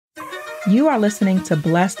You are listening to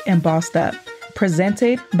Blessed and Bossed Up,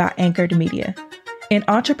 presented by Anchored Media, an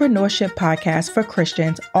entrepreneurship podcast for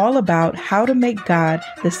Christians all about how to make God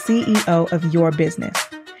the CEO of your business.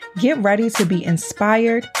 Get ready to be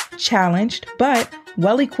inspired, challenged, but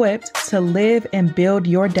well-equipped to live and build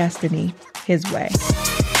your destiny His way.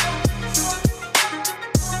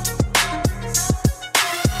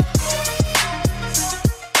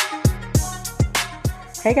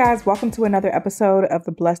 Hey guys, welcome to another episode of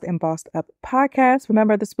the Blessed and Bossed Up podcast.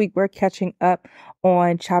 Remember, this week we're catching up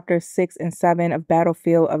on chapters 6 and 7 of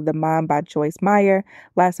Battlefield of the Mind by Joyce Meyer.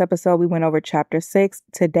 Last episode, we went over chapter 6.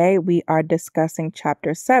 Today, we are discussing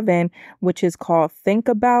chapter 7, which is called Think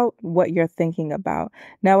About What You're Thinking About.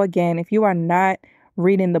 Now, again, if you are not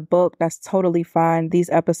reading the book, that's totally fine. These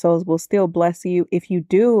episodes will still bless you. If you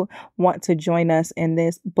do want to join us in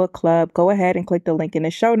this book club, go ahead and click the link in the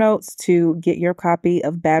show notes to get your copy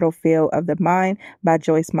of Battlefield of the Mind by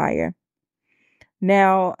Joyce Meyer.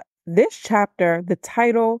 Now, this chapter, the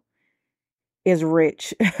title is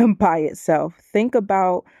rich by itself. Think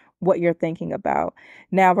about what you're thinking about.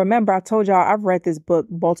 Now, remember, I told y'all I've read this book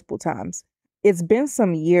multiple times. It's been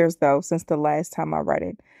some years, though, since the last time I read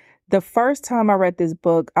it. The first time I read this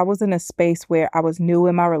book, I was in a space where I was new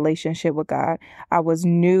in my relationship with God. I was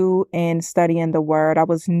new in studying the Word. I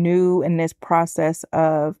was new in this process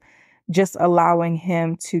of just allowing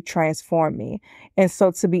Him to transform me. And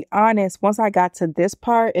so, to be honest, once I got to this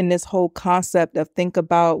part and this whole concept of think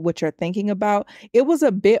about what you're thinking about, it was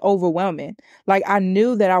a bit overwhelming. Like, I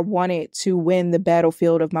knew that I wanted to win the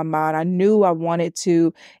battlefield of my mind. I knew I wanted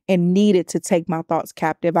to and needed to take my thoughts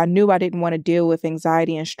captive. I knew I didn't want to deal with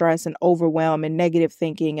anxiety and stress and overwhelm and negative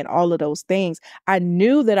thinking and all of those things. I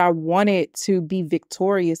knew that I wanted to be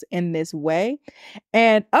victorious in this way.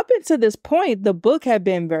 And up until this point, the book had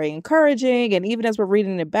been very encouraging. And even as we're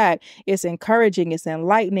reading it back, it's encouraging, it's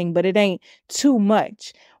enlightening, but it ain't too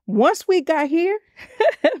much. Once we got here,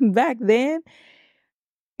 back then,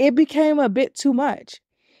 it became a bit too much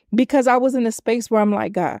because I was in a space where I'm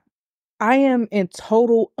like, God, I am in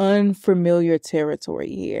total unfamiliar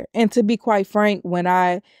territory here. And to be quite frank, when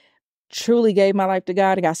I truly gave my life to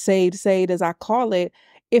God and got saved as I call it,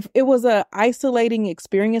 if it was a isolating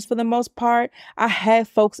experience for the most part, I had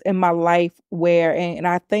folks in my life where, and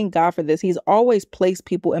I thank God for this, He's always placed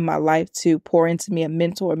people in my life to pour into me and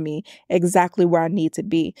mentor me exactly where I need to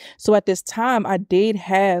be. So at this time, I did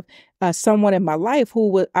have someone in my life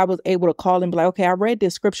who I was able to call and be like, okay, I read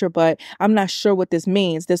this scripture, but I'm not sure what this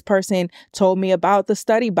means. This person told me about the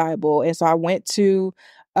study Bible. And so I went to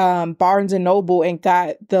Barnes and Noble and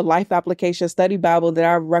got the Life Application Study Bible that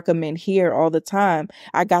I recommend here all the time.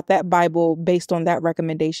 I got that Bible based on that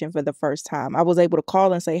recommendation for the first time. I was able to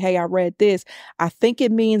call and say, hey, I read this. I think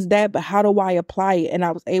it means that, but how do I apply it? And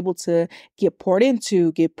I was able to get poured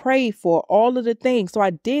into, get prayed for, all of the things. So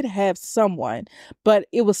I did have someone, but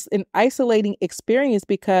it was an isolating experience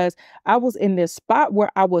because I was in this spot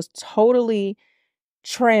where I was totally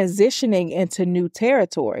transitioning into new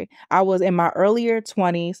territory. I was in my earlier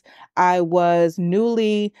 20s. I was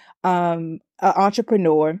newly an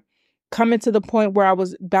entrepreneur, coming to the point where I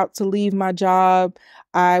was about to leave my job.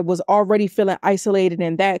 I was already feeling isolated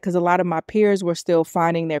in that because a lot of my peers were still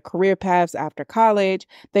finding their career paths after college.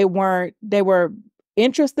 They were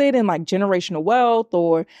interested in like generational wealth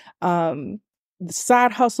or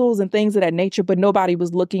side hustles and things of that nature, but nobody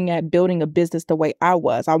was looking at building a business the way I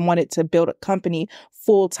was. I wanted to build a company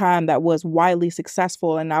full time that was widely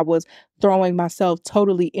successful, and I was throwing myself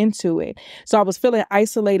totally into it. So I was feeling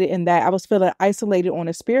isolated in that. I was feeling isolated on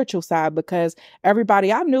a spiritual side because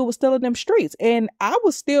everybody I knew was still in them streets, and I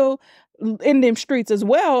was still in them streets as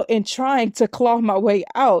well and trying to claw my way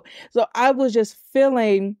out. So I was just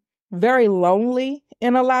feeling very lonely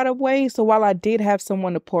in a lot of ways. So while I did have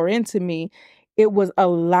someone to pour into me, it was a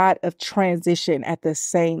lot of transition at the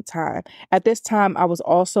same time. At this time, I was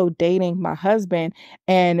also dating my husband,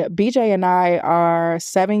 and BJ and I are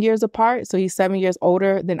 7 years apart. So he's 7 years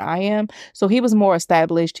older than I am. So he was more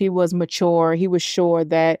established. He was mature. He was sure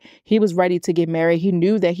that he was ready to get married. He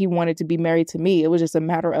knew that he wanted to be married to me. It was just a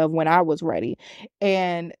matter of when I was ready.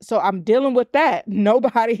 And so I'm dealing with that.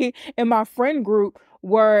 Nobody in my friend group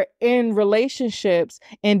were in relationships,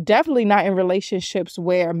 and definitely not in relationships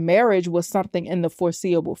where marriage was something in the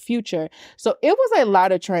foreseeable future. So it was a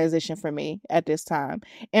lot of transition for me at this time.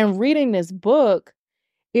 And reading this book,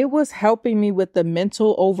 it was helping me with the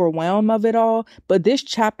mental overwhelm of it all. But this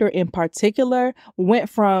chapter in particular went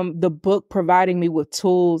from the book providing me with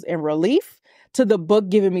tools and relief to the book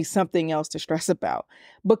giving me something else to stress about.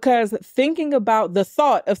 Because thinking about the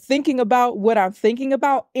thought of thinking about what I'm thinking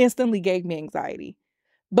about instantly gave me anxiety.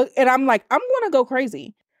 And I'm like, I'm going to go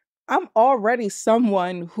crazy. I'm already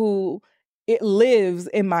someone who it lives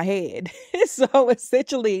in my head. So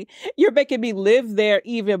essentially, you're making me live there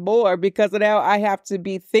even more because now I have to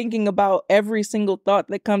be thinking about every single thought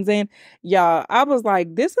that comes in. Y'all, I was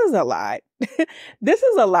like, this is a lot. This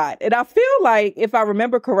is a lot. And I feel like if I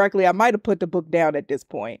remember correctly, I might have put the book down at this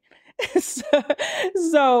point. so,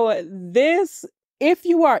 so this, if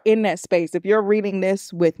you are in that space, if you're reading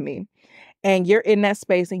this with me and you're in that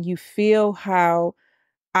space and you feel how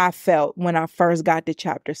I felt when I first got to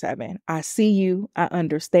chapter 7. I see you. I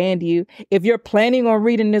understand you. If you're planning on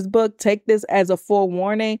reading this book, take this as a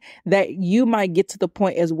forewarning that you might get to the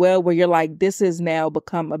point as well where you're like, this has now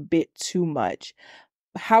become a bit too much.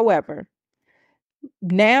 However,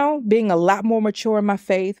 now being a lot more mature in my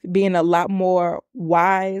faith, being a lot more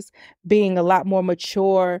wise, being a lot more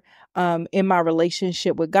mature in my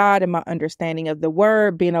relationship with God and my understanding of the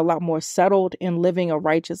word, being a lot more settled in living a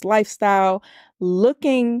righteous lifestyle,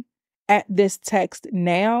 looking at this text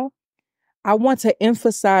now, I want to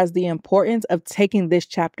emphasize the importance of taking this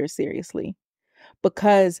chapter seriously.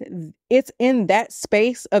 Because it's in that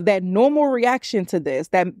space of that normal reaction to this,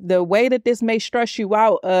 that the way that this may stress you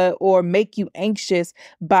out or make you anxious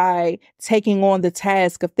by taking on the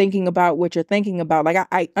task of thinking about what you're thinking about. Like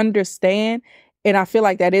I understand. And I feel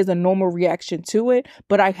like that is a normal reaction to it.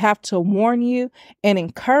 But I have to warn you and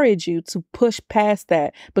encourage you to push past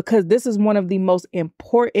that, because this is one of the most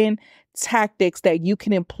important tactics that you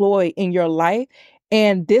can employ in your life.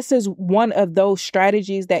 And this is one of those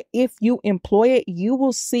strategies that if you employ it, you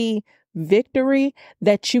will see victory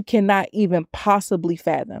that you cannot even possibly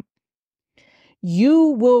fathom.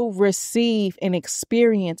 You will receive and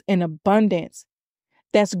experience an abundance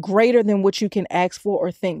that's greater than what you can ask for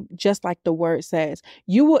or think, just like the word says.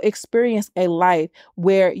 You will experience a life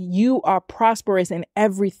where you are prosperous in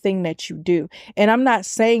everything that you do. And I'm not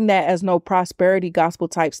saying that as no prosperity gospel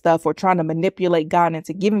type stuff or trying to manipulate God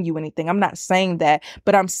into giving you anything. I'm not saying that,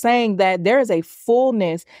 but I'm saying that there is a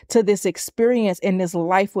fullness to this experience in this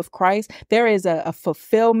life with Christ. There is a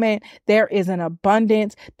fulfillment. There is an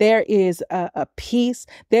abundance. There is a peace.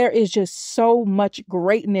 There is just so much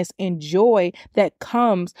greatness and joy that comes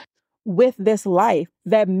with this life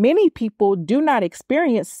that many people do not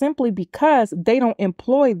experience simply because they don't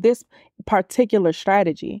employ this particular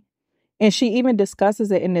strategy. And she even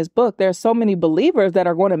discusses it in this book. There are so many believers that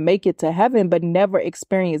are going to make it to heaven, but never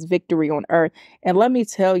experience victory on earth. And let me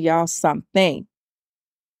tell y'all something.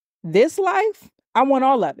 This life, I want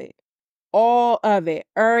all of it. All of it.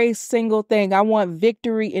 Every single thing. I want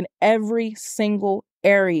victory in every single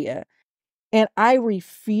area. And I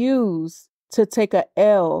refuse to take a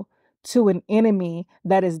L to an enemy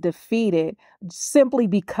that is defeated simply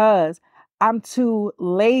because I'm too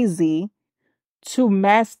lazy to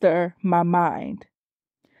master my mind.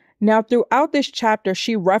 Now, throughout this chapter,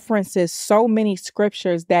 she references so many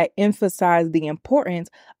scriptures that emphasize the importance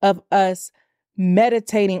of us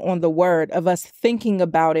meditating on the word, of us thinking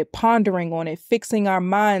about it, pondering on it, fixing our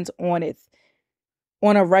minds on it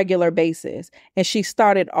on a regular basis. And she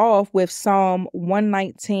started off with Psalm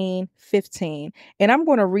 119:15. And I'm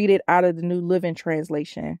going to read it out of the New Living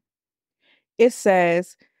Translation. It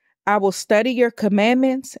says, I will study your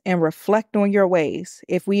commandments and reflect on your ways.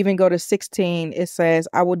 If we even go to 16, it says,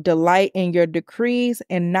 I will delight in your decrees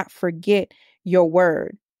and not forget your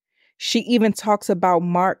word. She even talks about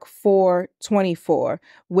Mark 4:24,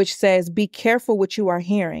 which says, be careful what you are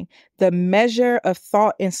hearing. The measure of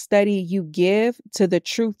thought and study you give to the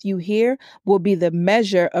truth you hear will be the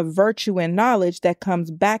measure of virtue and knowledge that comes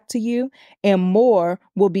back to you, and more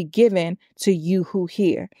will be given to you who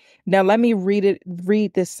hear. Now, let me read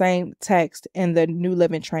the same text in the New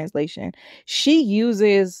Living Translation. She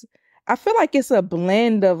uses, I feel like it's a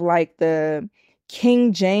blend of like the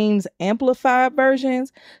King James Amplified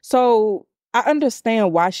versions. So I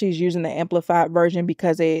understand why she's using the Amplified version,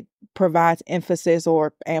 because it provides emphasis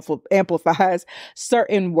or amplifies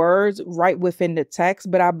certain words right within the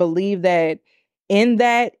text. But I believe that in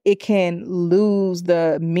that it can lose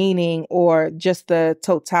the meaning or just the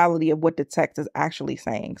totality of what the text is actually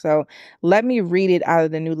saying. So let me read it out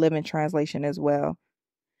of the New Living Translation as well.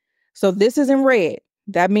 So this is in red.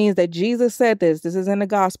 That means that Jesus said this. This is in the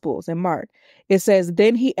Gospels in Mark. It says,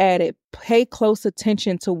 then he added, pay close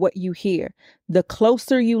attention to what you hear. The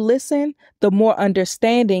closer you listen, the more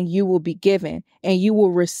understanding you will be given, and you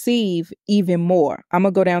will receive even more. I'm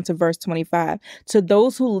going to go down to verse 25. To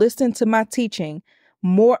those who listen to my teaching,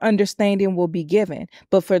 more understanding will be given.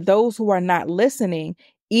 But for those who are not listening,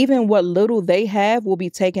 even what little they have will be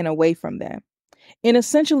taken away from them. And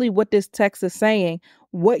essentially what this text is saying,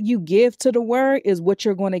 what you give to the word is what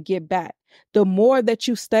you're going to get back. The more that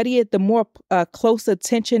you study it, the more close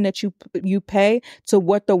attention that you pay to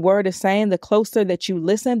what the word is saying, the closer that you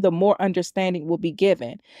listen, the more understanding will be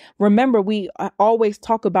given. Remember, we always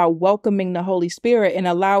talk about welcoming the Holy Spirit and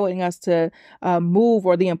allowing us to move,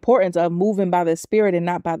 or the importance of moving by the Spirit and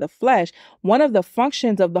not by the flesh. One of the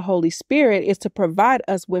functions of the Holy Spirit is to provide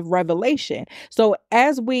us with revelation. So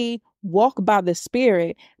as we walk by the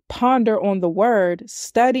Spirit, ponder on the word,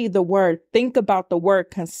 study the word, think about the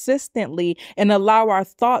word consistently, and allow our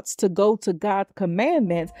thoughts to go to God's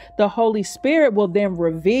commandments, the Holy Spirit will then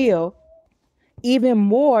reveal even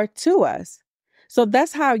more to us. So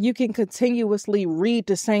that's how you can continuously read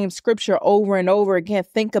the same scripture over and over again,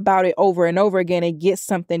 think about it over and over again, and get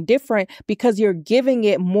something different, because you're giving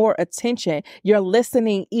it more attention. You're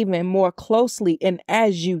listening even more closely. And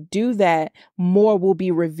as you do that, more will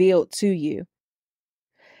be revealed to you.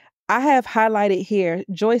 I have highlighted here,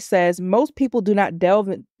 Joyce says, most people do not delve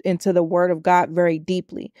into the word of God very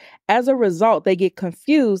deeply. As a result, they get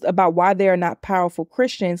confused about why they are not powerful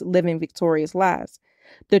Christians living victorious lives.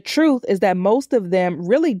 The truth is that most of them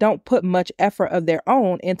really don't put much effort of their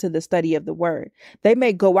own into the study of the word. They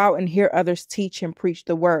may go out and hear others teach and preach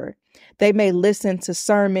the word. They may listen to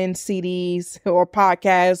sermon CDs or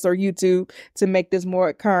podcasts or YouTube to make this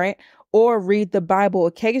more current, or read the Bible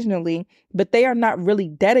occasionally, but they are not really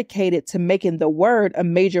dedicated to making the word a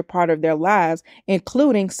major part of their lives,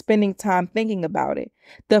 including spending time thinking about it.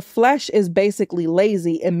 The flesh is basically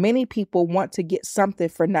lazy, and many people want to get something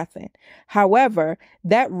for nothing. However,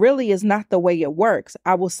 that really is not the way it works.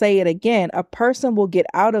 I will say it again. A person will get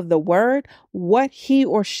out of the word what he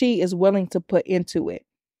or she is willing to put into it.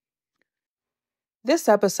 This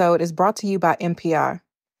episode is brought to you by NPR.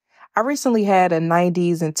 I recently had a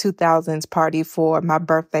 90s and 2000s party for my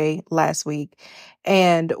birthday last week.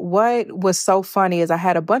 And what was so funny is I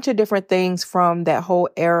had a bunch of different things from that whole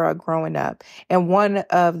era growing up. And one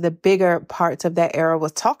of the bigger parts of that era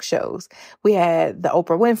was talk shows. We had the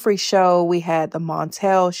Oprah Winfrey Show. We had the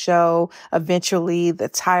Montel Show, eventually the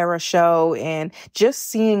Tyra Show. And just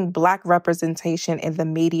seeing Black representation in the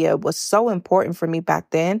media was so important for me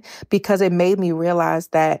back then, because it made me realize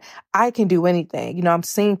that I can do anything. You know, I'm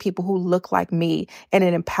seeing people who look like me, and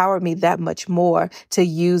it empowered me that much more to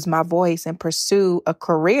use my voice and pursue a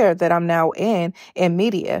career that I'm now in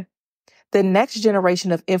media. The next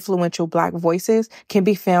generation of influential Black voices can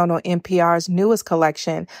be found on NPR's newest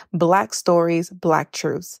collection, Black Stories, Black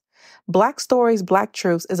Truths. Black Stories, Black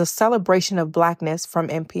Truths is a celebration of Blackness from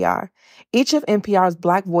NPR. Each of NPR's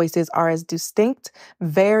Black voices are as distinct,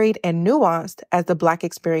 varied, and nuanced as the Black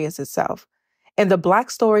experience itself. In the Black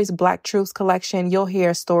Stories, Black Truths collection, you'll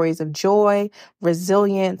hear stories of joy,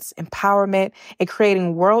 resilience, empowerment, and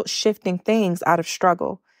creating world-shifting things out of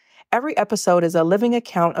struggle. Every episode is a living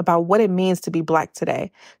account about what it means to be Black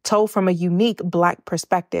today, told from a unique Black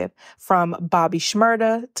perspective. From Bobby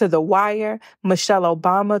Shmurda to The Wire, Michelle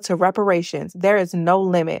Obama to reparations, there is no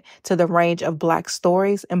limit to the range of Black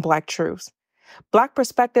stories and Black truths. Black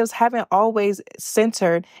perspectives haven't always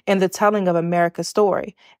centered in the telling of America's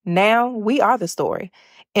story. Now we are the story.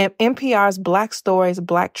 In NPR's Black Stories,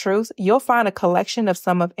 Black Truths, you'll find a collection of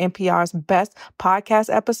some of NPR's best podcast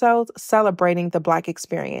episodes celebrating the Black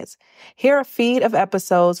experience. Hear a feed of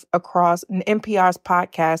episodes across NPR's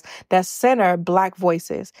podcast that center Black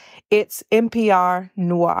voices. It's NPR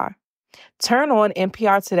Noir. Turn on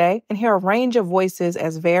NPR today and hear a range of voices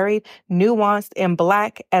as varied, nuanced, and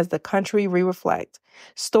Black as the country we reflect.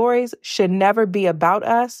 Stories should never be about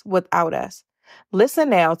us without us. Listen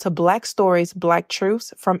now to Black Stories, Black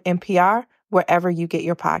Truths from NPR, wherever you get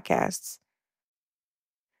your podcasts.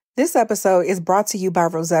 This episode is brought to you by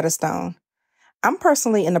Rosetta Stone. I'm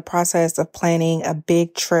personally in the process of planning a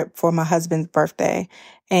big trip for my husband's birthday,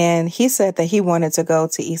 and he said that he wanted to go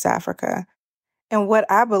to East Africa. And what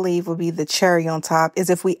I believe will be the cherry on top is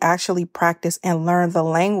if we actually practice and learn the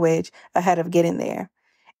language ahead of getting there.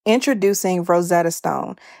 Introducing Rosetta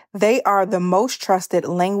Stone. They are the most trusted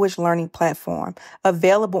language learning platform,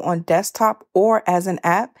 available on desktop or as an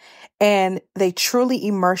app, and they truly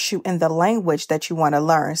immerse you in the language that you want to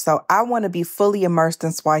learn. So I want to be fully immersed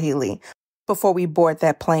in Swahili before we board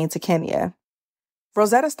that plane to Kenya.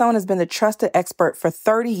 Rosetta Stone has been the trusted expert for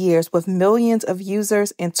 30 years with millions of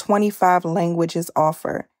users in 25 languages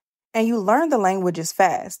offered. And you learn the languages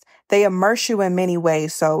fast. They immerse you in many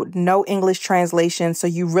ways, so no English translation, so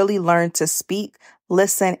you really learn to speak,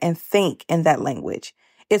 listen, and think in that language.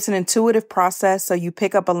 It's an intuitive process, so you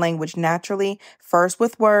pick up a language naturally, first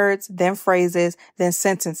with words, then phrases, then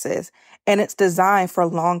sentences, and it's designed for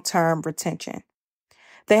long-term retention.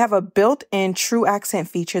 They have a built-in true accent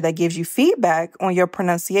feature that gives you feedback on your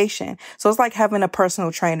pronunciation. So it's like having a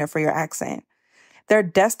personal trainer for your accent. Their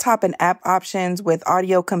desktop and app options with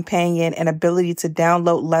audio companion and ability to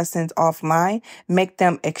download lessons offline make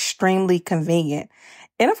them extremely convenient.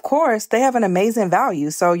 And of course, they have an amazing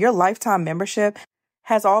value. So your lifetime membership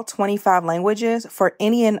has all 25 languages for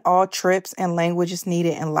any and all trips and languages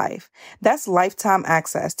needed in life. That's lifetime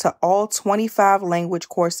access to all 25 language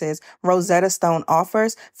courses Rosetta Stone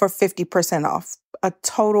offers for 50% off. A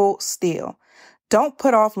total steal. Don't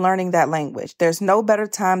put off learning that language. There's no better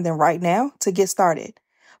time than right now to get started.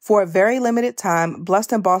 For a very limited time,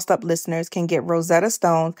 Blessed and Bossed Up listeners can get Rosetta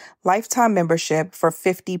Stone's lifetime membership for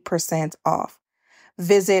 50% off.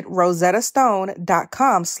 Visit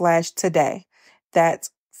rosettastone.com/today.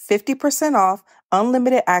 That's 50% off,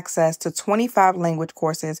 unlimited access to 25 language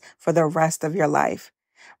courses for the rest of your life.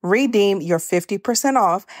 Redeem your 50%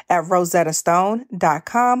 off at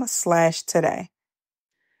rosettastone.com/today.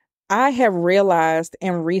 I have realized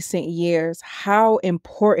in recent years how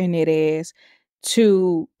important it is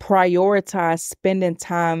to prioritize spending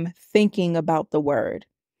time thinking about the word.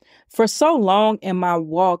 For so long in my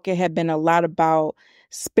walk, it had been a lot about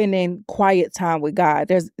spending quiet time with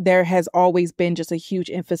God. There has always been just a huge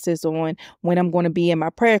emphasis on when I'm going to be in my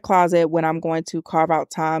prayer closet, when I'm going to carve out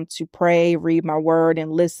time to pray, read my word,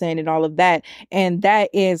 and listen, and all of that. And that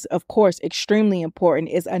is, of course, extremely important.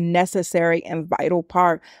 It's a necessary and vital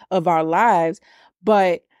part of our lives.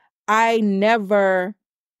 But I never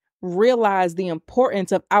realized the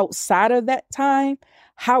importance of outside of that time,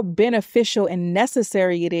 how beneficial and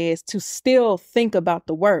necessary it is to still think about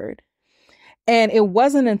the word. And it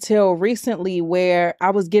wasn't until recently where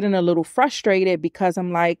I was getting a little frustrated because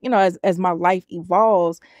I'm like, as my life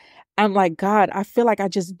evolves, I'm like, God, I feel like I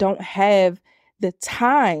just don't have the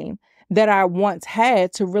time that I once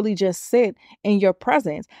had to really just sit in your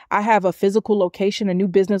presence. I have a physical location, a new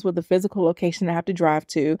business with a physical location I have to drive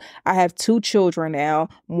to. I have 2 children now.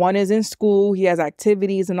 One is in school. He has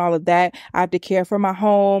activities and all of that. I have to care for my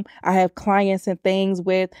home. I have clients and things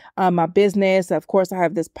with my business. Of course, I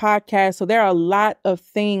have this podcast. So there are a lot of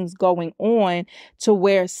things going on to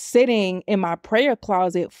where sitting in my prayer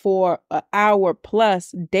closet for an hour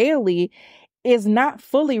plus daily is not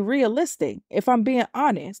fully realistic, if I'm being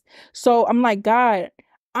honest. So I'm like, God,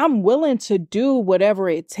 I'm willing to do whatever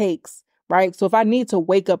it takes, right? So if I need to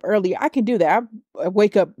wake up earlier, I can do that. I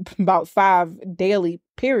wake up about 5 daily,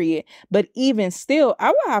 period. But even still,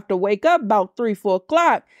 I will have to wake up about 3-4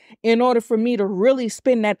 o'clock in order for me to really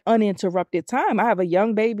spend that uninterrupted time. I have a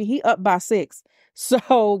young baby. He up by 6.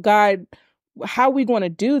 So God, how are we going to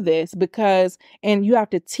do this? And you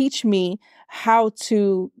have to teach me how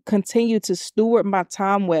to continue to steward my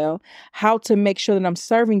time well, how to make sure that I'm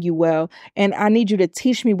serving you well. And I need you to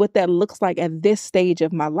teach me what that looks like at this stage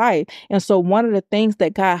of my life. And so one of the things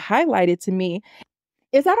that God highlighted to me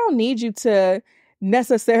is I don't need you to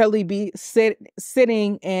necessarily be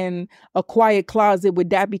sitting in a quiet closet with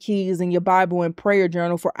dappy keys and your Bible and prayer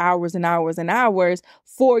journal for hours and hours and hours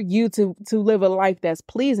for you to live a life that's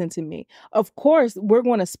pleasing to me. Of course, we're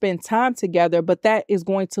going to spend time together, but that is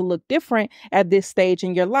going to look different at this stage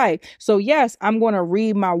in your life. So yes, I'm going to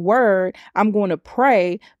read my word. I'm going to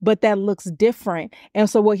pray, but that looks different. And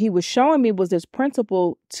so what he was showing me was this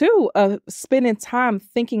principle too of spending time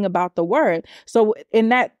thinking about the word. So in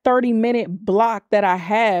that 30-minute block that I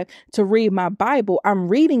have to read my Bible, I'm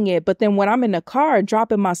reading it. But then when I'm in the car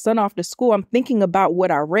dropping my son off to school, I'm thinking about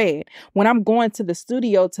what I read. When I'm going to the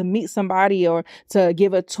studio to meet somebody or to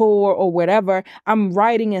give a tour or whatever, I'm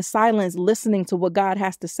writing in silence, listening to what God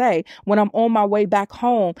has to say. When I'm on my way back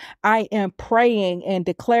home, I am praying and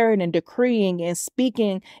declaring and decreeing and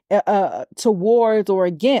speaking towards or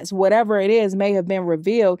against whatever it is may have been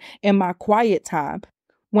revealed in my quiet time.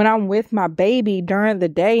 When I'm with my baby during the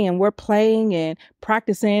day and we're playing and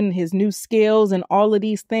practicing his new skills and all of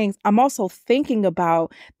these things, I'm also thinking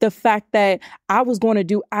about the fact that I was going to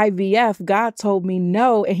do IVF. God told me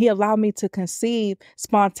no, and he allowed me to conceive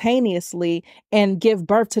spontaneously and give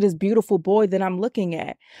birth to this beautiful boy that I'm looking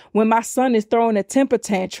at. When my son is throwing a temper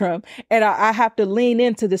tantrum and I have to lean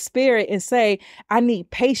into the spirit and say, I need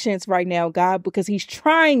patience right now, God, because he's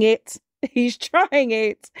trying it. He's trying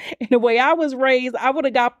it. And the way I was raised, I would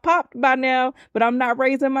have got popped by now, but I'm not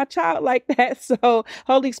raising my child like that. So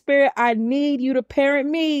Holy Spirit, I need you to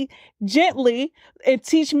parent me gently and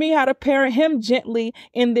teach me how to parent him gently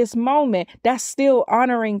in this moment. That's still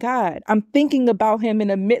honoring God. I'm thinking about him in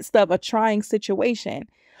the midst of a trying situation.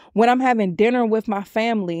 When I'm having dinner with my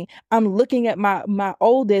family, I'm looking at my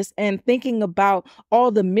oldest and thinking about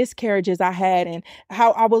all the miscarriages I had and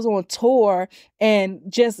how I was on tour and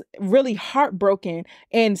just really heartbroken.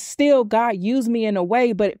 And still God used me in a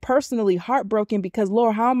way, but personally heartbroken because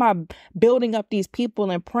Lord, how am I building up these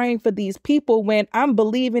people and praying for these people when I'm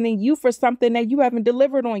believing in you for something that you haven't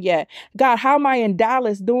delivered on yet? God, how am I in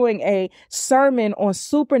Dallas doing a sermon on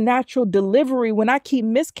supernatural delivery when I keep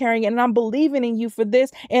miscarrying and I'm believing in you for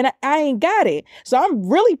this and I ain't got it? So I'm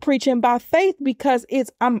really preaching by faith because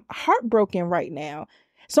I'm heartbroken right now.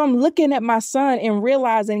 So I'm looking at my son and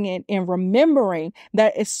realizing and remembering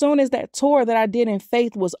that as soon as that tour that I did in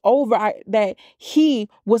faith was over, that he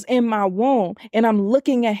was in my womb, and I'm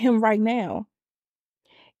looking at him right now.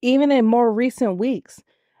 Even in more recent weeks,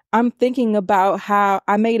 I'm thinking about how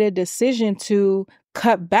I made a decision to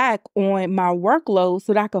cut back on my workload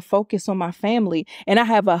so that I could focus on my family. And I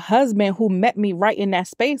have a husband who met me right in that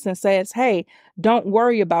space and says, hey, don't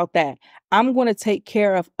worry about that. I'm going to take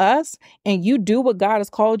care of us, and you do what God has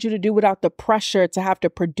called you to do without the pressure to have to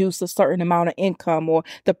produce a certain amount of income or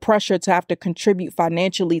the pressure to have to contribute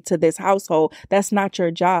financially to this household. That's not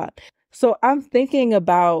your job. So I'm thinking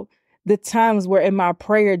about the times where in my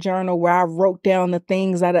prayer journal where I wrote down the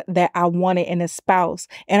things that I wanted in a spouse,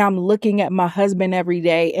 and I'm looking at my husband every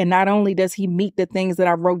day. And not only does he meet the things that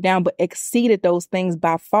I wrote down, but exceeded those things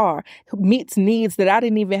by far, meets needs that I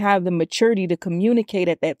didn't even have the maturity to communicate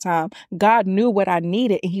at that time. God knew what I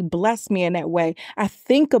needed and he blessed me in that way. I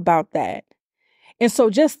think about that. And so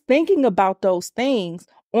just thinking about those things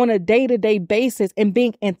on a day-to-day basis and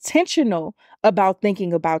being intentional about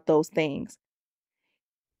thinking about those things,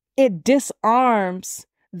 it disarms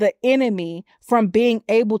the enemy from being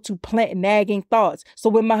able to plant nagging thoughts. So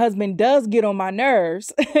when my husband does get on my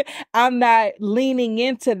nerves, I'm not leaning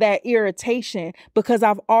into that irritation because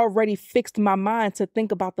I've already fixed my mind to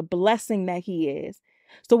think about the blessing that he is.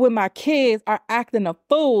 So when my kids are acting a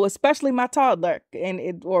fool, especially my toddler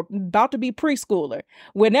or about to be preschooler,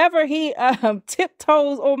 whenever he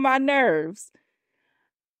tiptoes on my nerves,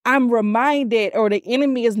 I'm reminded, or the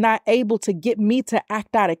enemy is not able to get me to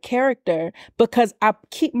act out of character because I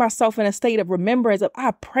keep myself in a state of remembrance of I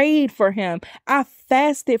prayed for him. I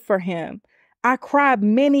fasted for him. I cried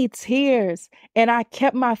many tears, and I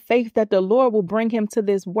kept my faith that the Lord will bring him to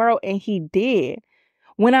this world, and he did.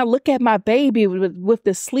 When I look at my baby with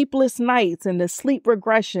the sleepless nights and the sleep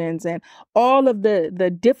regressions and all of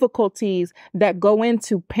the difficulties that go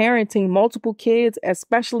into parenting multiple kids,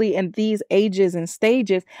 especially in these ages and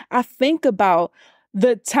stages, I think about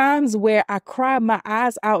the times where I cried my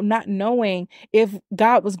eyes out, not knowing if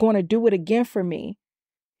God was going to do it again for me.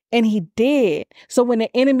 And he did. So when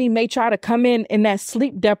the enemy may try to come in that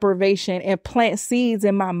sleep deprivation and plant seeds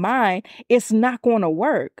in my mind, it's not going to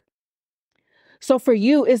work. So for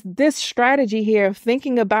you, it's this strategy here of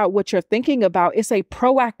thinking about what you're thinking about. It's a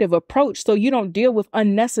proactive approach so you don't deal with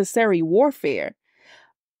unnecessary warfare.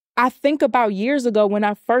 I think about years ago when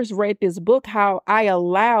I first read this book, how I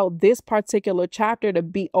allowed this particular chapter to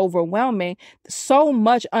be overwhelming. So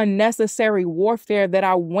much unnecessary warfare that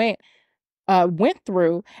I went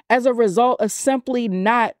through as a result of simply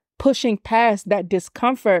not pushing past that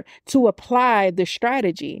discomfort to apply the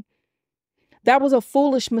strategy. That was a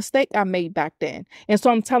foolish mistake I made back then. And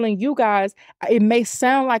so I'm telling you guys, it may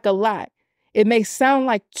sound like a lot. It may sound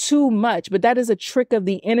like too much, but that is a trick of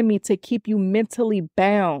the enemy to keep you mentally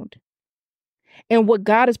bound. And what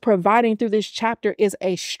God is providing through this chapter is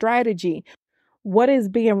a strategy. What is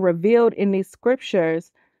being revealed in these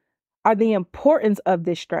scriptures are the importance of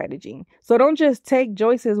this strategy. So don't just take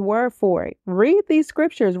Joyce's word for it. Read these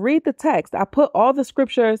scriptures, read the text. I put all the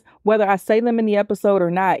scriptures, whether I say them in the episode or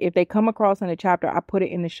not, if they come across in the chapter, I put it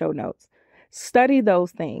in the show notes. Study those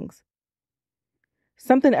things.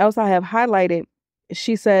 Something else I have highlighted,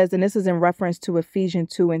 she says, and this is in reference to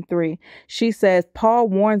Ephesians 2:3. She says, Paul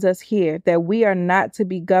warns us here that we are not to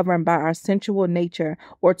be governed by our sensual nature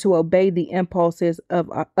or to obey the impulses of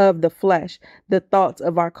the flesh, the thoughts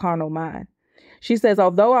of our carnal mind. She says,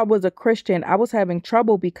 although I was a Christian, I was having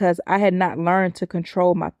trouble because I had not learned to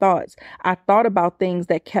control my thoughts. I thought about things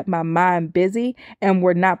that kept my mind busy and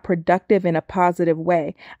were not productive in a positive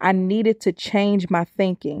way. I needed to change my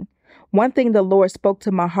thinking. One thing the Lord spoke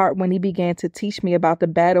to my heart when he began to teach me about the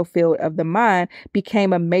battlefield of the mind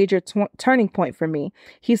became a major turning point for me.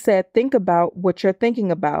 He said, think about what you're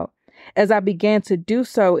thinking about. As I began to do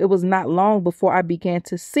so, it was not long before I began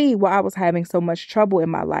to see why I was having so much trouble in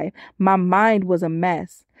my life. My mind was a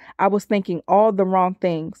mess. I was thinking all the wrong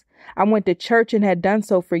things. I went to church and had done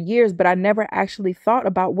so for years, but I never actually thought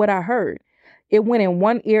about what I heard. It went in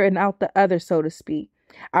one ear and out the other, so to speak.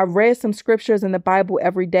 I read some scriptures in the Bible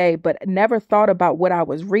every day, but never thought about what I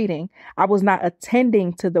was reading. I was not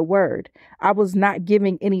attending to the word. I was not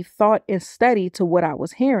giving any thought and study to what I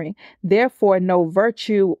was hearing. Therefore, no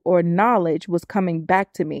virtue or knowledge was coming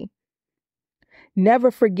back to me.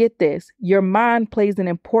 Never forget this. Your mind plays an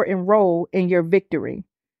important role in your victory.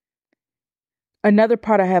 Another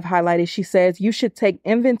part I have highlighted, she says, you should take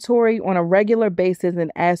inventory on a regular basis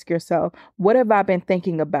and ask yourself, what have I been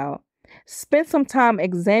thinking about? Spend some time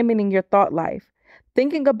examining your thought life.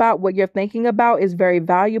 Thinking about what you're thinking about is very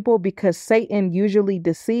valuable because Satan usually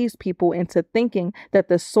deceives people into thinking that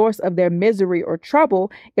the source of their misery or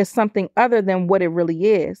trouble is something other than what it really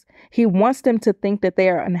is. He wants them to think that they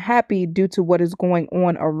are unhappy due to what is going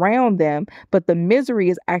on around them, but the misery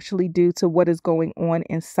is actually due to what is going on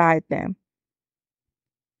inside them.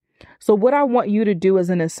 So what I want you to do as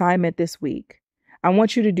an assignment this week, I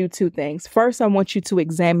want you to do two things. First, I want you to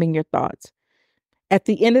examine your thoughts. At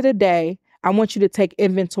the end of the day, I want you to take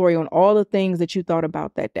inventory on all the things that you thought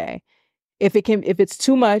about that day. If it's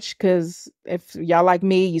too much, because if y'all like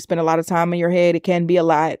me, you spend a lot of time in your head, it can be a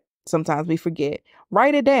lot. Sometimes we forget.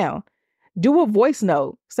 Write it down. Do a voice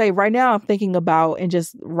note. Say, right now I'm thinking about, and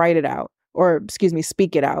just write it out. Or,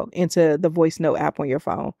 speak it out into the voice note app on your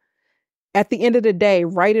phone. At the end of the day,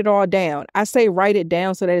 write it all down. I say write it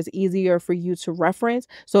down so that it's easier for you to reference.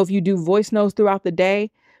 So if you do voice notes throughout the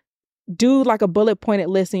day, do like a bullet pointed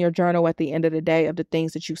list in your journal at the end of the day of the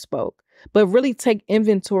things that you spoke. But really take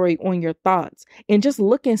inventory on your thoughts and just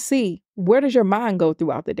look and see, where does your mind go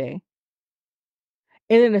throughout the day?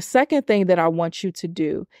 And then the second thing that I want you to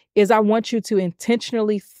do is I want you to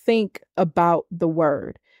intentionally think about the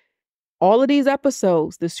word. All of these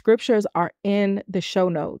episodes, the scriptures are in the show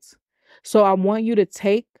notes. So I want you to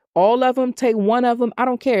take all of them, take one of them. I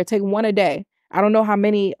don't care. Take one a day. I don't know how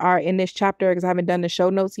many are in this chapter because I haven't done the show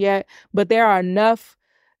notes yet, but there are enough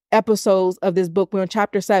episodes of this book. We're on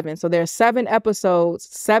chapter 7. So there are 7 episodes,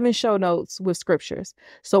 7 show notes with scriptures.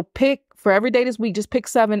 So pick for every day this week, just pick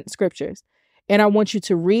 7 scriptures. And I want you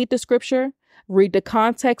to read the scripture, read the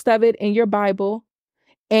context of it in your Bible.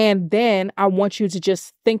 And then I want you to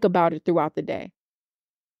just think about it throughout the day.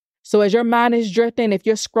 So as your mind is drifting, if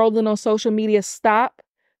you're scrolling on social media, stop,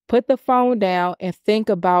 put the phone down and think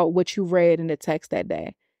about what you read in the text that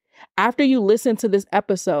day. After you listen to this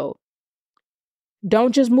episode,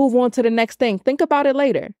 don't just move on to the next thing. Think about it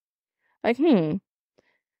later. Like,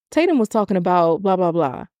 Tatum was talking about blah, blah,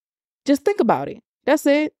 blah. Just think about it. That's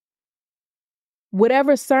it.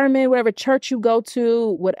 Whatever sermon, whatever church you go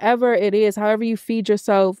to, whatever it is, however you feed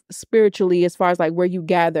yourself spiritually, as far as like where you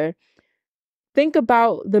gather, think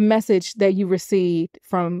about the message that you received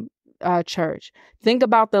from church. Think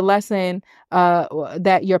about the lesson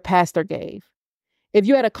that your pastor gave. If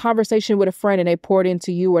you had a conversation with a friend and they poured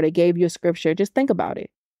into you or they gave you a scripture, just think about it.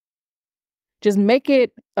 Just make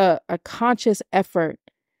it a conscious effort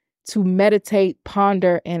to meditate,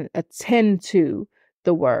 ponder, and attend to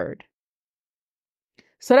the word.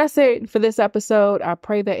 So that's it for this episode. I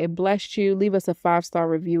pray that it blessed you. Leave us a 5-star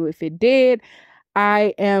review if it did.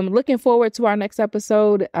 I am looking forward to our next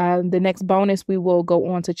episode. The next bonus, we will go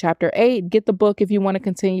on to chapter 8. Get the book if you want to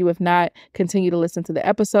continue. If not, continue to listen to the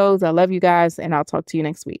episodes. I love you guys, and I'll talk to you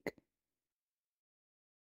next week.